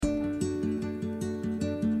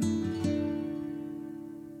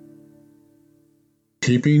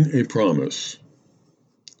Keeping a Promise.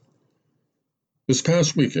 This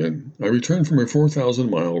past weekend, I returned from a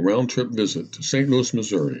 4,000-mile round-trip visit to St. Louis,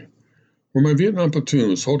 Missouri, where my Vietnam platoon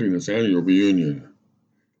was holding its annual reunion.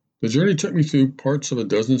 The journey took me through parts of a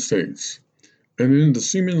dozen states, and in the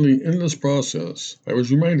seemingly endless process, I was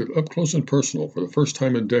reminded up close and personal for the first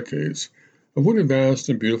time in decades of what a vast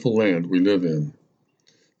and beautiful land we live in.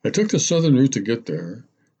 I took the southern route to get there,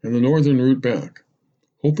 and the northern route back,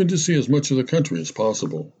 hoping to see as much of the country as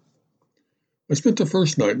possible. I spent the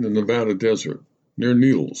first night in the Nevada desert, near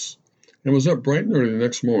Needles, and was up bright and early the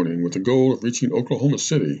next morning with the goal of reaching Oklahoma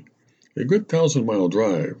City, a good 1,000-mile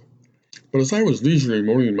drive. But as I was leisurely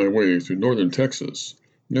motoring my way through northern Texas,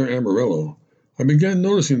 near Amarillo, I began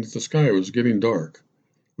noticing that the sky was getting dark,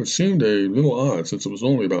 which seemed a little odd since it was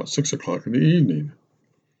only about 6 o'clock in the evening.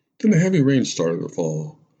 Then a heavy rain started to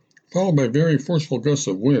fall, followed by very forceful gusts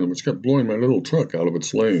of wind which kept blowing my little truck out of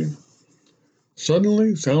its lane.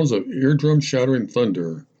 Suddenly, sounds of eardrum-shattering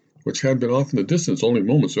thunder, which had been off in the distance only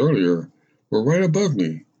moments earlier, were right above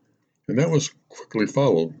me, and that was quickly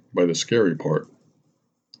followed by the scary part.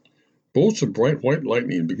 Bolts of bright white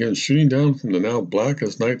lightning began shooting down from the now black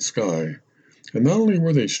as night sky, and not only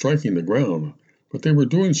were they striking the ground, but they were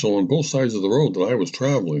doing so on both sides of the road that I was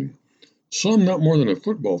traveling, some not more than a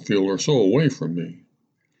football field or so away from me.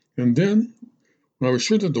 And then, when I was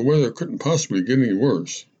sure that the weather couldn't possibly get any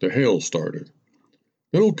worse, the hail started.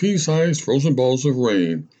 Little pea-sized frozen balls of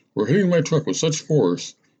rain were hitting my truck with such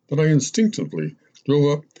force that I instinctively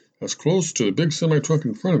drove up as close to the big semi-truck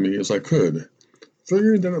in front of me as I could,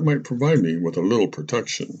 figuring that it might provide me with a little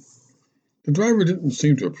protection. The driver didn't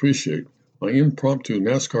seem to appreciate my impromptu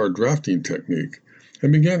NASCAR drafting technique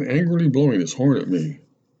and began angrily blowing his horn at me.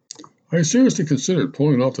 I seriously considered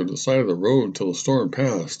pulling off to the side of the road until the storm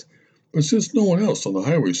passed, but since no one else on the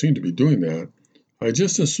highway seemed to be doing that, I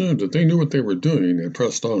just assumed that they knew what they were doing and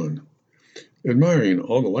pressed on, admiring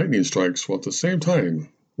all the lightning strikes while at the same time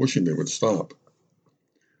wishing they would stop.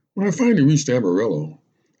 When I finally reached Amarillo,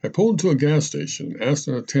 I pulled into a gas station and asked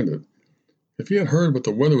an attendant if he had heard what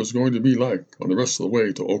the weather was going to be like on the rest of the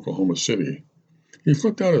way to Oklahoma City. He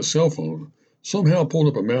flipped out his cell phone, somehow pulled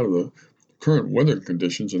up a map of the current weather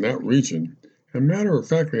conditions in that region, and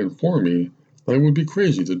matter-of-factly informed me that I would be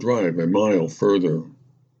crazy to drive a mile further.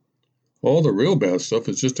 "All the real bad stuff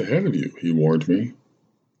is just ahead of you," he warned me.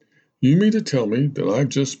 "You mean to tell me that I've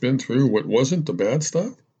just been through what wasn't the bad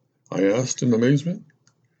stuff?" I asked in amazement.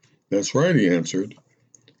 "That's right," he answered.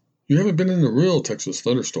 "You haven't been in the real Texas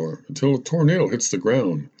thunderstorm until a tornado hits the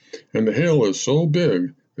ground, and the hail is so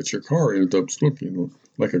big that your car ends up looking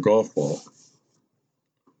like a golf ball."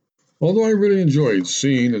 Although I really enjoyed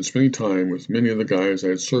seeing and spending time with many of the guys I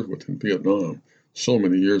had served with in Vietnam so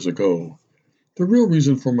many years ago, the real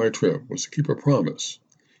reason for my trip was to keep a promise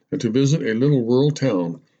and to visit a little rural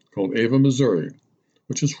town called Ava, Missouri,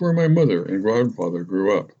 which is where my mother and grandfather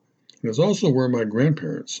grew up, and is also where my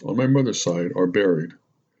grandparents on my mother's side are buried.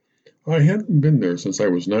 I hadn't been there since I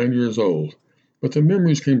was 9 years old, but the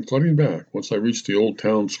memories came flooding back once I reached the old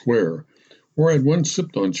town square, where I had once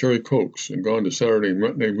sipped on cherry cokes and gone to Saturday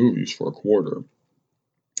matinee movies for a quarter.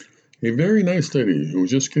 A very nice lady who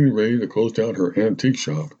was just getting ready to close down her antique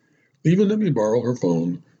shop even let me borrow her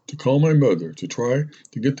phone to call my mother to try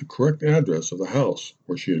to get the correct address of the house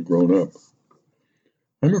where she had grown up.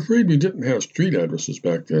 "I'm afraid we didn't have street addresses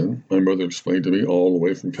back then," my mother explained to me all the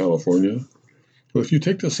way from California. "But if you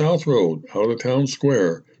take the South Road out of the town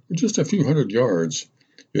square for just a few hundred yards,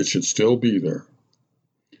 it should still be there."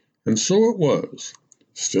 And so it was,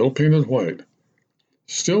 still painted white,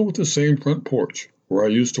 still with the same front porch where I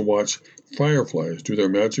used to watch fireflies do their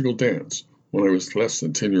magical dance when I was less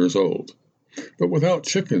than 10 years old, but without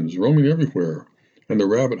chickens roaming everywhere and the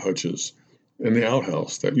rabbit hutches and the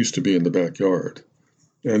outhouse that used to be in the backyard.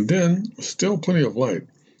 And then, with still plenty of light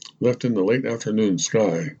left in the late afternoon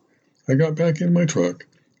sky, I got back in my truck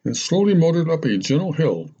and slowly motored up a gentle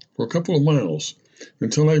hill for a couple of miles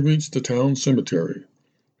until I reached the town cemetery,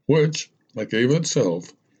 which, like Ava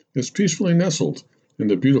itself, is peacefully nestled in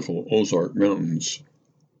the beautiful Ozark Mountains.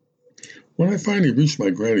 When I finally reached my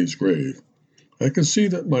granny's grave, I could see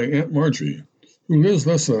that my Aunt Marjorie, who lives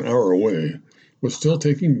less than an hour away, was still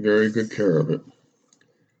taking very good care of it.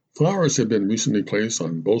 Flowers had been recently placed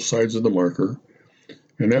on both sides of the marker,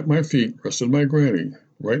 and at my feet rested my granny,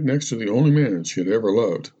 right next to the only man she had ever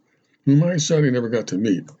loved, whom I sadly never got to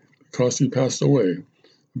meet because he passed away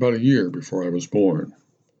about a year before I was born.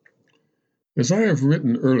 As I have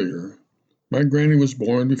written earlier, my granny was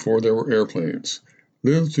born before there were airplanes,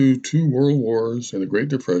 lived through 2 world wars and the Great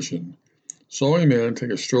Depression, saw a man take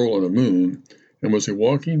a stroll on the moon, and was a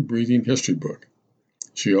walking, breathing history book.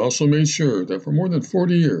 She also made sure that for more than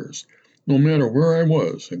 40 years, no matter where I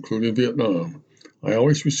was, including Vietnam, I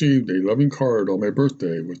always received a loving card on my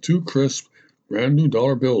birthday with 2 crisp, brand new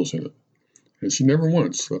dollar bills in it, and she never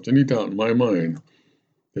once left any doubt in my mind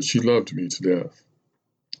that she loved me to death.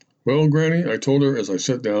 Well, Granny, I told her as I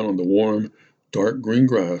sat down on the warm, dark green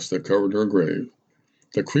grass that covered her grave,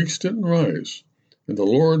 the creeks didn't rise, and the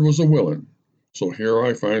Lord was a-willin', so here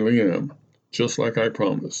I finally am, just like I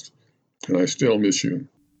promised, and I still miss you.